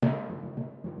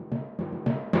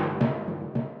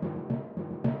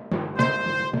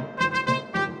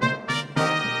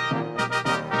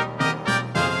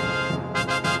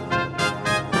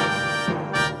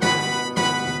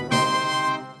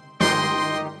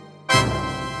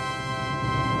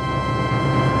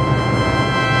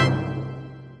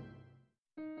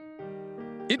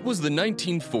was the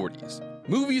 1940s.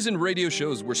 Movies and radio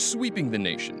shows were sweeping the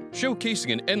nation,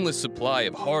 showcasing an endless supply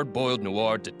of hard-boiled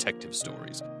noir detective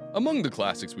stories. Among the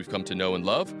classics we've come to know and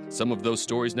love, some of those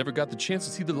stories never got the chance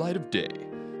to see the light of day.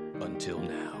 Until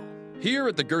now. Here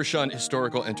at the Gershon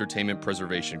Historical Entertainment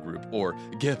Preservation Group, or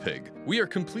GEPEG, we are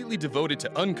completely devoted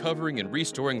to uncovering and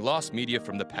restoring lost media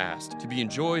from the past to be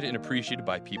enjoyed and appreciated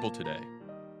by people today.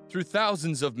 Through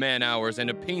thousands of man-hours and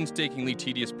a painstakingly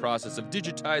tedious process of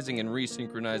digitizing and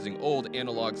resynchronizing old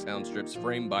analog sound strips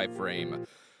frame by frame,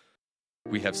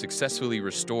 we have successfully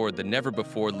restored the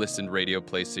never-before-listened radio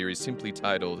play series simply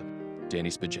titled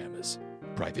Danny's Pajamas,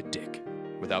 Private Dick.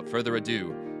 Without further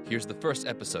ado, here's the first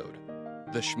episode,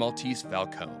 The Schmaltese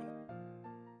Falcone.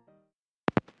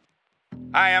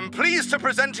 I am pleased to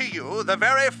present to you the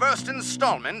very first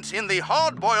installment in the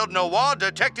hard-boiled noir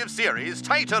detective series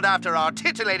titled after our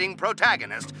titillating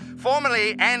protagonist,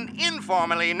 formally and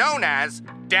informally known as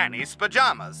Danny's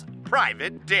Pajamas,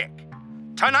 Private Dick.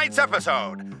 Tonight's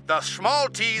episode, The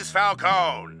Schmaltese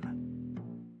Falcone.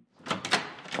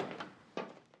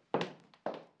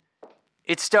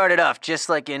 It started off just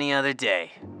like any other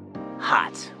day.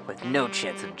 Hot, with no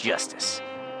chance of justice.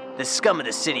 The scum of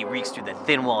the city reeks through the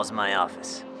thin walls of my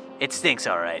office. It stinks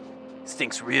all right.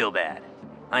 Stinks real bad.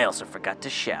 I also forgot to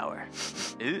shower.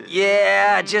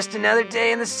 Yeah, just another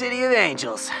day in the City of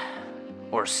Angels.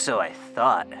 Or so I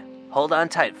thought. Hold on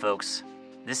tight, folks.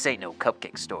 This ain't no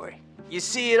cupcake story. You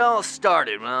see, it all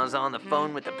started when I was on the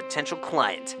phone with a potential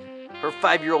client. Her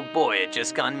 5-year-old boy had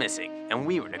just gone missing, and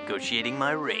we were negotiating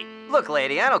my rate. Look,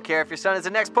 lady, I don't care if your son is the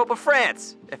next Pope of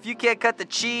France. If you can't cut the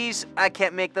cheese, I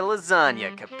can't make the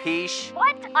lasagna, capiche?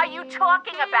 What are you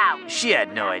talking about? She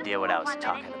had no idea what I was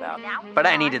talking about. But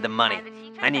I needed the money.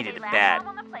 I needed it bad.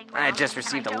 I had just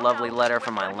received a lovely letter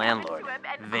from my landlord,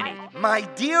 Vinny. My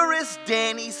dearest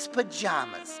Danny's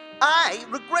Pajamas, I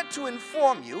regret to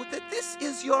inform you that this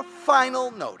is your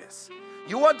final notice.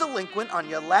 You are delinquent on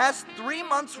your last 3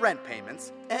 months' rent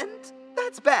payments, and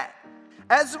that's bad.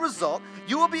 As a result,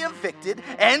 you will be evicted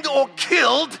and or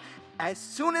killed as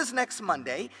soon as next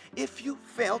Monday if you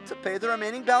fail to pay the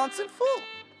remaining balance in full.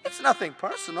 It's nothing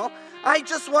personal. I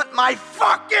just want my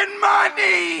fucking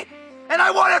money! And I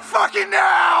want it fucking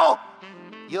now!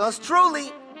 Yours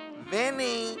truly,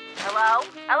 Vinny. Hello?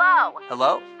 Hello?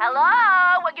 Hello? Hello?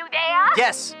 Are you there?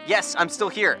 Yes, I'm still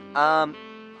here.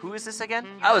 Who is this again?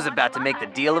 I was about to make the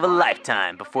deal of a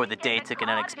lifetime before the day took an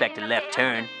unexpected left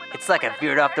turn. It's like I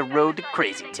veered off the road to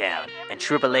Crazy Town, and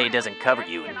AAA doesn't cover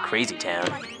you in Crazy Town.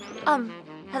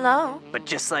 Hello? But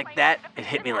just like that, it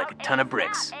hit me like a ton of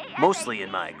bricks, mostly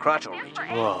in my crotchal region.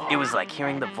 Whoa. It was like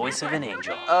hearing the voice of an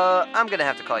angel. I'm gonna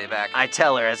have to call you back. I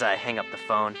tell her as I hang up the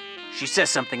phone. She says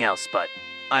something else, but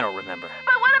I don't remember.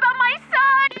 But what about my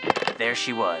son? There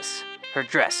she was. Her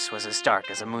dress was as dark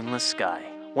as a moonless sky.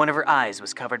 One of her eyes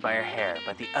was covered by her hair,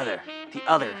 but the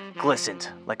other glistened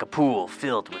like a pool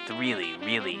filled with really,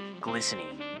 really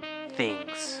glistening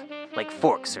things, like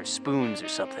forks or spoons or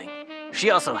something. She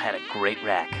also had a great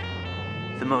rack.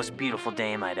 The most beautiful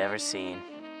dame I'd ever seen.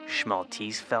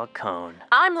 Schmaltese Falcone.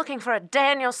 I'm looking for a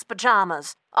Daniel's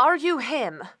Pajamas. Are you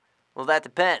him? Well, that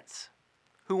depends.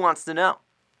 Who wants to know?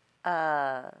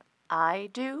 I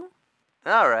do?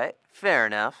 All right, fair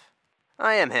enough.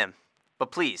 I am him.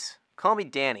 But please, call me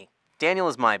Danny. Daniel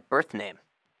is my birth name.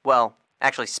 Well,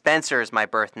 actually, Spencer is my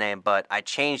birth name, but I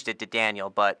changed it to Daniel,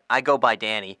 but I go by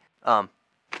Danny.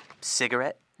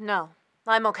 Cigarette? No,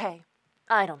 I'm okay.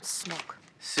 I don't smoke.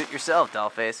 Suit yourself,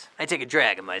 dollface. I take a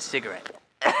drag of my cigarette.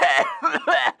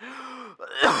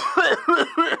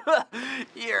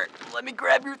 Here, let me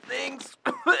grab your things.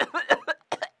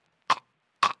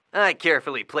 I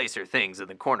carefully place her things in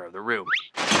the corner of the room.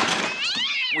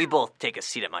 We both take a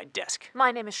seat at my desk.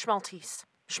 My name is Schmaltese.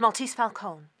 Schmaltese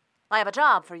Falcone. I have a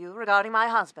job for you regarding my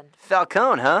husband.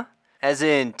 Falcone, huh? As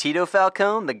in Tito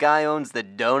Falcone, the guy owns the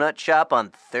donut shop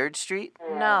on 3rd Street?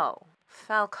 No.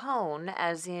 Falcone,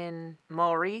 as in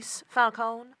Maurice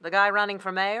Falcone, the guy running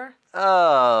for mayor?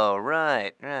 Oh,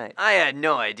 right. I had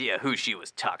no idea who she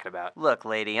was talking about. Look,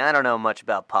 lady, I don't know much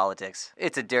about politics.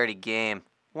 It's a dirty game.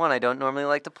 One I don't normally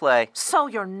like to play. So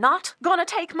you're not gonna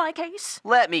take my case?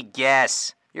 Let me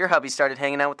guess. Your hubby started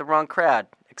hanging out with the wrong crowd.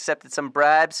 Accepted some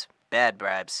bribes. Bad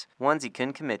bribes. Ones he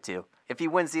couldn't commit to. If he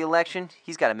wins the election,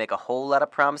 he's got to make a whole lot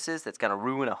of promises that's going to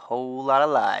ruin a whole lot of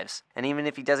lives. And even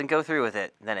if he doesn't go through with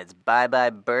it, then it's bye-bye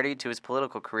birdie to his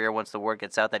political career once the word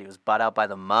gets out that he was bought out by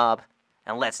the mob.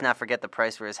 And let's not forget the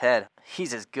price for his head.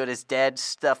 He's as good as dead,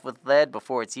 stuffed with lead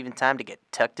before it's even time to get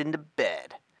tucked into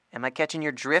bed. Am I catching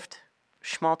your drift,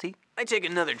 Schmalty? I take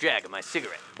another drag of my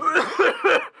cigarette.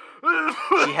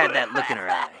 She had that look in her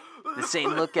eye. The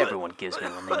same look everyone gives me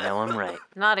when they know I'm right.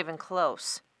 Not even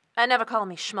close. And never call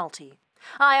me Schmalti.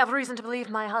 I have reason to believe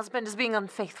my husband is being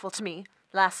unfaithful to me.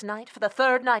 Last night, for the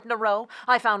third night in a row,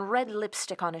 I found red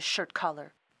lipstick on his shirt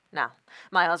collar. Now,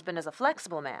 my husband is a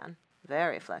flexible man.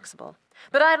 Very flexible.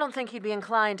 But I don't think he'd be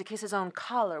inclined to kiss his own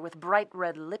collar with bright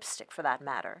red lipstick, for that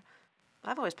matter.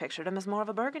 I've always pictured him as more of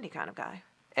a burgundy kind of guy.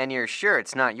 And you're sure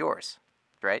it's not yours,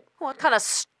 right? What kind of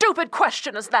stupid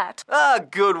question is that? Ah,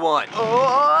 good one.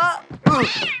 I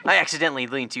accidentally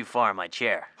leaned too far in my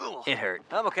chair. It hurt.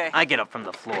 I'm okay. I get up from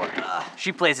the floor.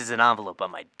 She places an envelope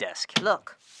on my desk.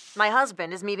 Look, my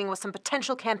husband is meeting with some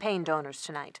potential campaign donors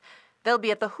tonight. They'll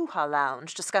be at the Hoo-Ha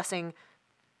Lounge discussing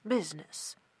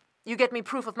business. You get me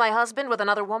proof of my husband with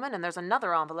another woman, and there's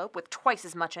another envelope with twice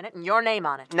as much in it and your name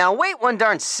on it. Now wait one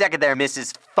darn second there,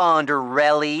 Mrs.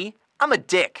 Fonderelli. I'm a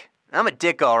dick. I'm a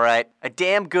dick, all right. A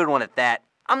damn good one at that.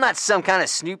 I'm not some kind of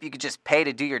snoop you could just pay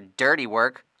to do your dirty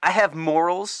work. I have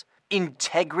morals,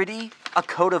 integrity, a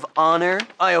code of honor.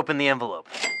 I open the envelope.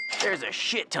 There's a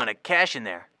shit ton of cash in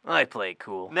there. I play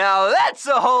cool. Now that's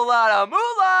a whole lot of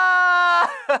moolah!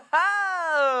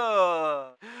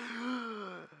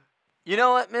 You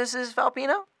know what, Mrs.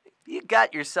 Falpino? You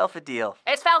got yourself a deal.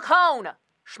 It's Falcone.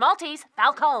 Schmaltese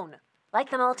Falcone. Like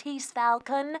the Maltese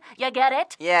Falcon. You get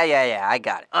it? Yeah, I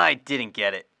got it. I didn't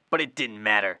get it, but it didn't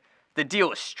matter. The deal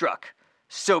was struck.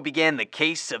 So began the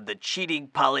case of the cheating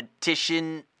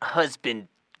politician husband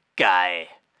guy.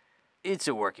 It's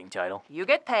a working title. You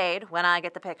get paid when I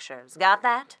get the pictures. Got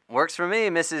that? Works for me,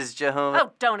 Mrs. Jehovah.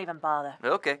 Oh, don't even bother.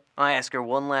 Okay. I ask her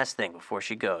one last thing before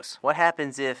she goes. What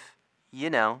happens if,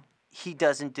 he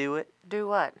doesn't do it? Do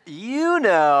what? You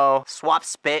know. Swap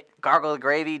spit, gargle the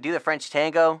gravy, do the French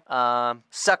tango,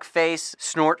 suck face,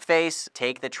 snort face,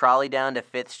 take the trolley down to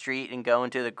 5th Street and go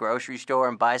into the grocery store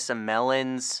and buy some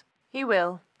melons. He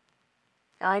will.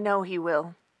 I know he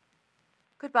will.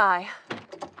 Goodbye,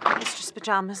 Mr.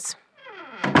 Pajamas.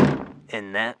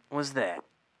 And that was that.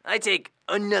 I take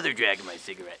another drag of my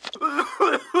cigarette.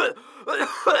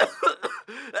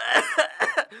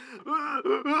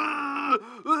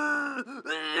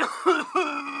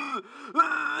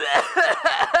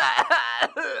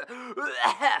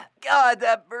 God,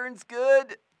 that burns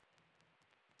good.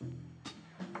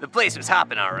 The place was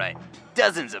hopping all right.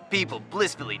 Dozens of people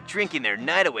blissfully drinking their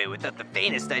night away without the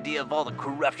faintest idea of all the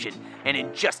corruption and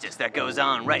injustice that goes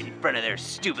on right in front of their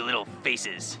stupid little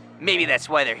faces. Maybe that's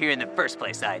why they're here in the first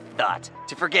place, I thought.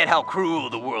 To forget how cruel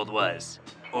the world was.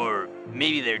 Or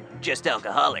maybe they're just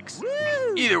alcoholics.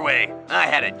 Woo! Either way, I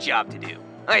had a job to do.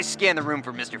 I scanned the room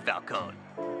for Mr. Falcone.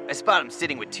 I spot him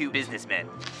sitting with 2 businessmen.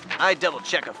 I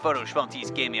double-check a photo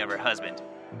Schmaltese gave me of her husband.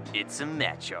 It's a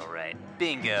match, all right.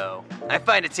 Bingo. I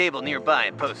find a table nearby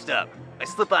and post up. I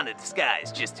slip on a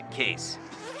disguise just in case.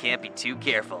 Can't be too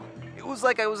careful. It was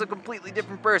like I was a completely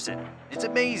different person. It's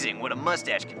amazing what a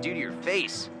mustache can do to your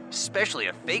face. Especially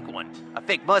a fake one. A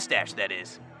fake mustache, that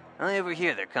is. I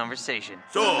overhear their conversation.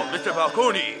 So, Mr.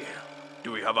 Falcone,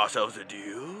 do we have ourselves a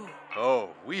deal?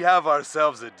 Oh, we have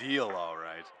ourselves a deal, all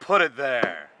right. Put it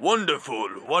there. Wonderful,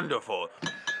 wonderful.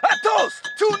 A toast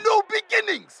to new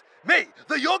beginnings! May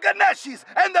the Yoganashis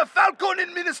and the Falcone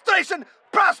administration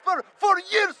prosper for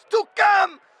years to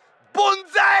come!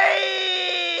 Bonsai!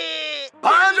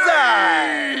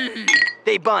 Bonsai!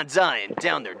 They bonsai and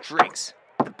down their drinks.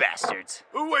 The bastards.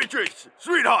 Waitress,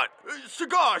 sweetheart,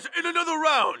 cigars in another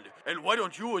round. And why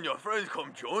don't you and your friends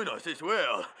come join us as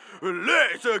well?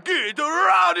 Let's get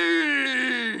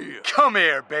rowdy! Come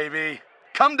here, baby.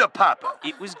 Come to Papa.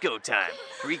 It was go time.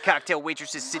 3 cocktail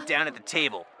waitresses sit down at the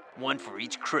table, 1 for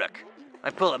each crook.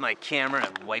 I pull out my camera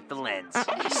and wipe the lens.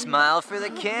 Smile for the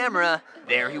camera.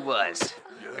 There he was.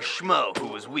 A schmo who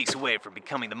was weeks away from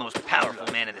becoming the most powerful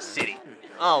man in the city.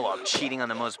 All while cheating on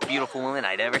the most beautiful woman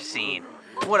I'd ever seen.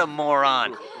 What a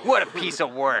moron. What a piece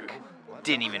of work.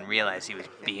 Didn't even realize he was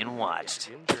being watched.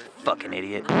 Fucking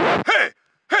idiot. Hey!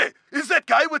 Is that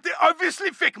guy with the obviously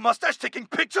fake mustache taking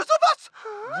pictures of us?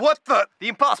 What the? The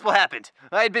impossible happened.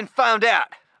 I had been found out.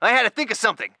 I had to think of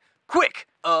something. Quick.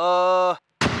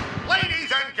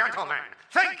 Ladies and gentlemen,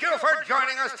 thank you for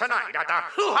joining us tonight at the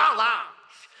Hoo-Ha Lounge.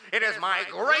 It is my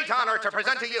great honor to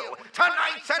present to you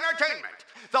tonight's entertainment,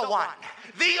 the one,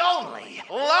 the only,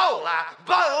 Lola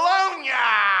Bologna!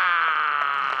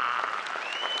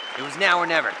 It was now or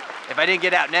never. If I didn't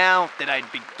get out now, then I'd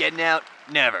be getting out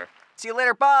never. See you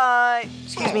later, bye!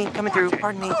 Excuse me, coming through.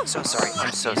 Pardon me. So sorry.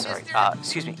 I'm so sorry.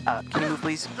 Excuse me. Can you move,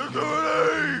 please?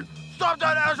 Security! Stop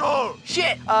that asshole!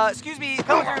 Shit! Excuse me,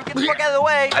 Pilgrim, get the fuck out of the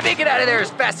way! I make it out of there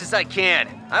as fast as I can.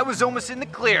 I was almost in the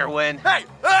clear when... Hey!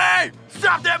 Hey!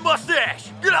 Stop that mustache!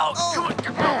 Get out! Come on,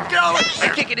 get out!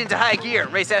 I kick it into high gear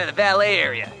and race out of the valet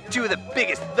area. Two of the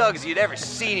biggest thugs you'd ever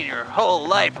seen in your whole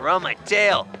life were on my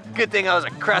tail. Good thing I was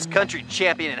a cross-country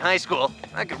champion in high school.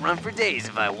 I could run for days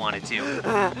if I wanted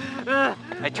to.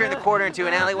 I turn the corner into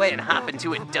an alleyway and hop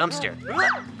into a dumpster.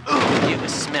 It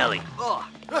was smelly.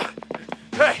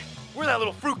 Hey! Where'd that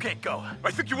little fruitcake go?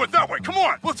 I think you went that way. Come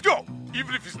on, let's go.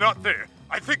 Even if he's not there,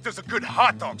 I think there's a good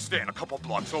hot dog stand a couple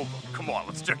blocks over. Come on,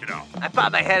 let's check it out. I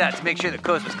popped my head out to make sure the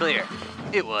coast was clear.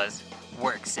 It was.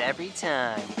 Works every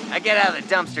time. I get out of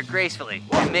the dumpster gracefully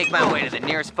and make my way to the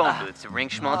nearest phone booth to ring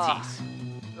Schmaltz.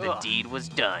 The deed was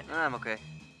done. I'm okay.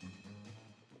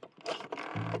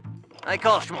 I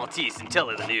call Schmaltz and tell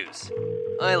her the news.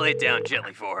 I lay down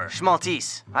gently for her.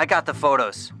 Schmaltz, I got the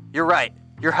photos. You're right.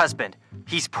 Your husband.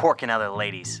 He's porking other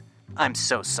ladies. I'm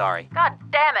so sorry. God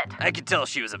damn it. I could tell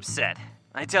she was upset.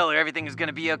 I tell her everything is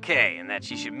gonna be okay and that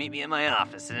she should meet me in my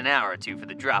office in an hour or two for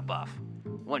the drop-off.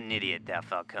 What an idiot, that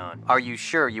Falcone. Are you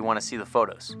sure you want to see the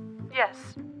photos? Yes.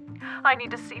 I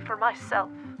need to see for myself.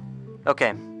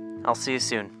 Okay. I'll see you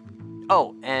soon.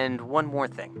 Oh, and one more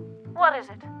thing. What is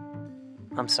it?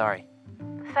 I'm sorry.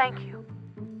 Thank you,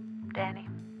 Danny.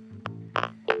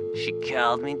 She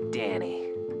called me Danny.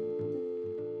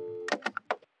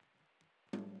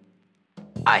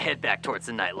 I head back towards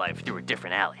the nightlife through a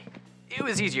different alley. It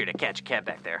was easier to catch a cab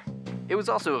back there. It was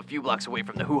also a few blocks away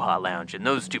from the Hoo-Ha Lounge, and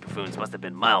those two buffoons must have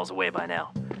been miles away by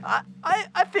now.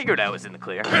 I figured I was in the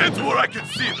clear. Hands where I can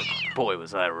see them. Boy,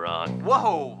 was I wrong.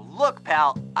 Whoa, look,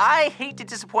 pal. I hate to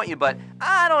disappoint you, but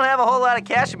I don't have a whole lot of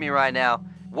cash with me right now.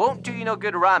 Won't do you no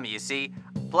good to rob me, you see.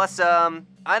 Plus, I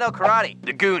know karate.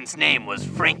 The goon's name was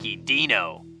Frankie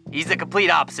Dino. He's the complete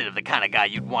opposite of the kind of guy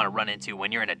you'd want to run into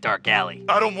when you're in a dark alley.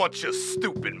 I don't want your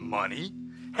stupid money.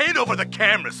 Hand over the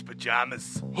cameras,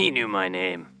 Pajamas. He knew my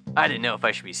name. I didn't know if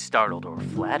I should be startled or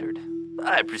flattered.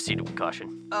 I proceeded with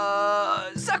caution.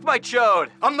 Suck my chode.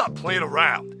 I'm not playing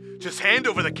around. Just hand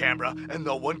over the camera and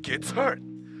no one gets hurt.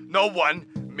 No one,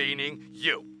 meaning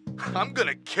you. I'm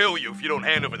gonna kill you if you don't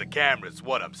hand over the camera, is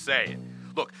what I'm saying.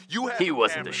 Look, you have. He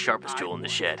wasn't the sharpest tool in the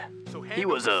shed. He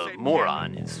was a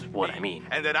moron, is what I mean.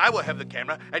 And then I will have the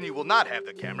camera, and you will not have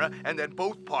the camera, and then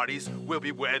both parties will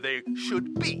be where they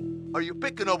should be. Are you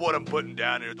picking up what I'm putting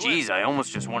down here? Jeez, I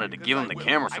almost just wanted to give him the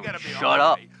camera, so shut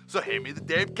up. So hand me the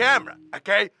damn camera,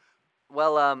 okay?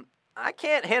 Well, I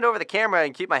can't hand over the camera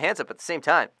and keep my hands up at the same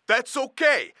time. That's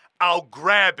okay. I'll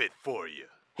grab it for you.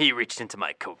 He reached into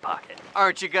my coat pocket.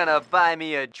 Aren't you gonna buy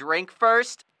me a drink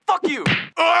first? Fuck you!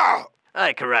 Ah!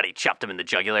 I karate chopped him in the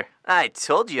jugular. I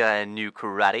told you I knew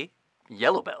karate.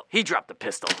 Yellow belt. He dropped the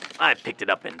pistol. I picked it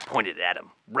up and pointed it at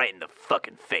him, right in the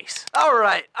fucking face. All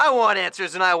right, I want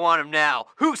answers and I want them now.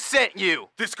 Who sent you?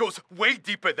 This goes way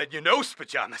deeper than you know,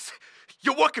 Pajamas.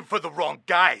 You're working for the wrong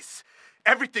guys.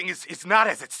 Everything is not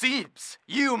as it seems.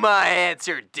 You, my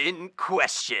answer, didn't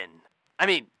question. I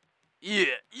mean,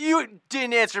 yeah, you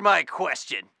didn't answer my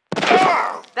question.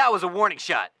 That was a warning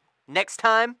shot. Next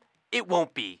time, it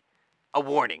won't be a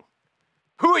warning.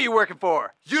 Who are you working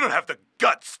for? You don't have the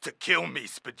guts to kill me,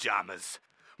 Pajamas.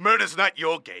 Murder's not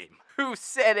your game. Who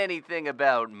said anything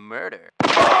about murder?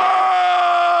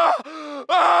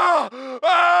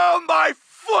 My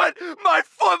foot! My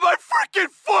freaking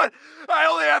foot! I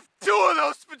only have 2 of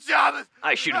those Pajamas!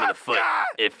 I shoot him in the foot,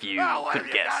 if you could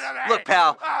guess. Look,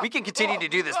 pal, we can continue to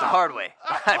do this the hard way.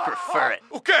 I prefer it.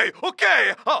 Okay.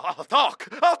 I'll talk.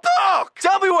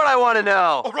 Tell me what I want to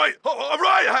know. All right.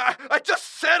 I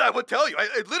just said I would tell you.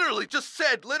 I literally just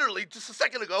said, just a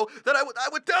second ago, that I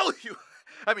would tell you.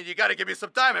 I mean, you gotta give me some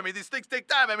time. I mean, these things take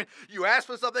time. I mean, you ask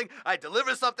for something, I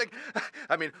deliver something.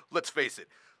 I mean, let's face it.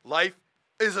 Life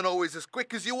isn't always as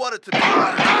quick as you want it to be.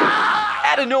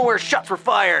 Out of nowhere, shots were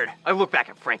fired. I look back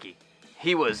at Frankie.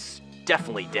 He was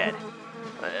definitely dead.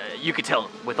 You could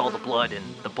tell with all the blood and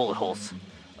the bullet holes.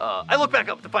 I look back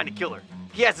up to find a killer.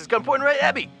 He has his gun pointing right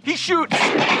at me. He shoots,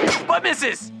 but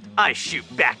misses. I shoot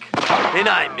back, and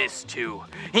I miss too.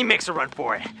 He makes a run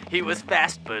for it. He was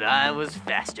fast, but I was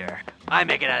faster. I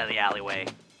make it out of the alleyway,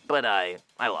 but I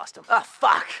lost him. Ah,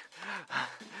 fuck!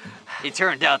 It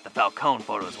turned out the Falcone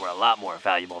photos were a lot more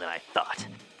valuable than I thought.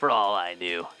 For all I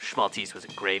knew, Schmaltz was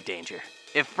in grave danger.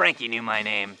 If Frankie knew my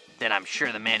name, then I'm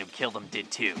sure the man who killed him did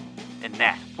too. And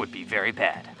that would be very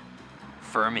bad.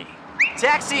 For me.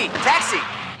 Taxi!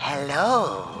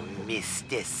 Hello,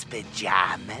 Mr.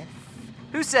 Pajamas.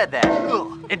 Who said that?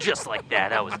 Ugh. And just like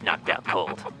that, I was knocked out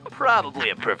cold. Probably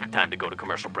a perfect time to go to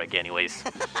commercial break anyways.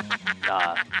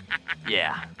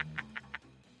 Yeah.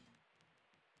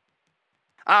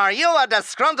 Are you a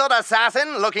disgruntled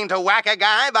assassin looking to whack a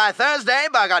guy by Thursday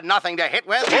but got nothing to hit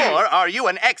with? Or are you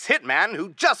an ex-hitman who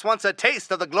just wants a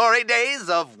taste of the glory days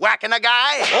of whacking a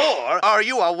guy? Or are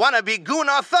you a wannabe goon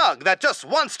or thug that just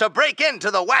wants to break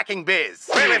into the whacking biz?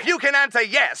 Well, if you can answer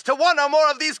yes to one or more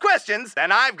of these questions,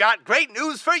 then I've got great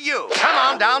news for you. Come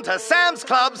on down to Sam's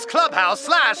Club's Clubhouse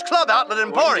 / Club Outlet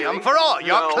Emporium for all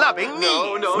your clubbing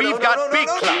needs. We've got big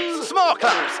clubs, small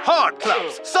clubs, hard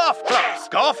clubs, soft clubs,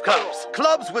 golf clubs,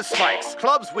 clubs with spikes,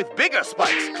 clubs with bigger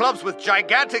spikes, clubs with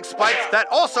gigantic spikes that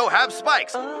also have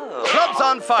spikes, clubs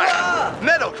on fire,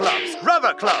 metal clubs,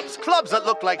 rubber clubs, clubs that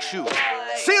look like shoes,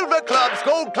 silver clubs,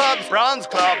 gold clubs, bronze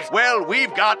clubs. Well,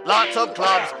 we've got lots of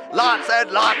clubs, lots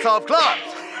and lots of clubs.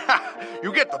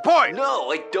 You get the point.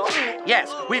 No, I don't. Yes,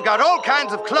 we've got all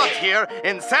kinds of clubs here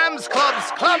in Sam's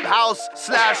Club's Clubhouse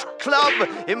 / Club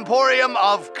Emporium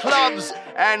of Clubs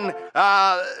and,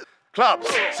 clubs.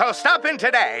 So stop in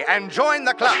today and join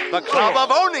the club of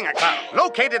owning a club,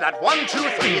 located at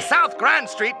 123 South Grand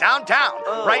Street downtown,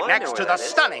 right next to the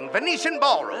stunning Venetian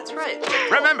Ballroom. That's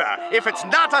right. Remember, if it's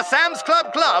not a Sam's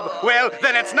Club club, well,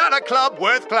 then it's not a club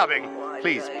worth clubbing.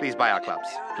 Please buy our clubs.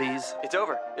 Please. It's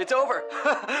over. It's over.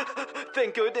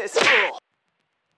 Thank goodness. Oh.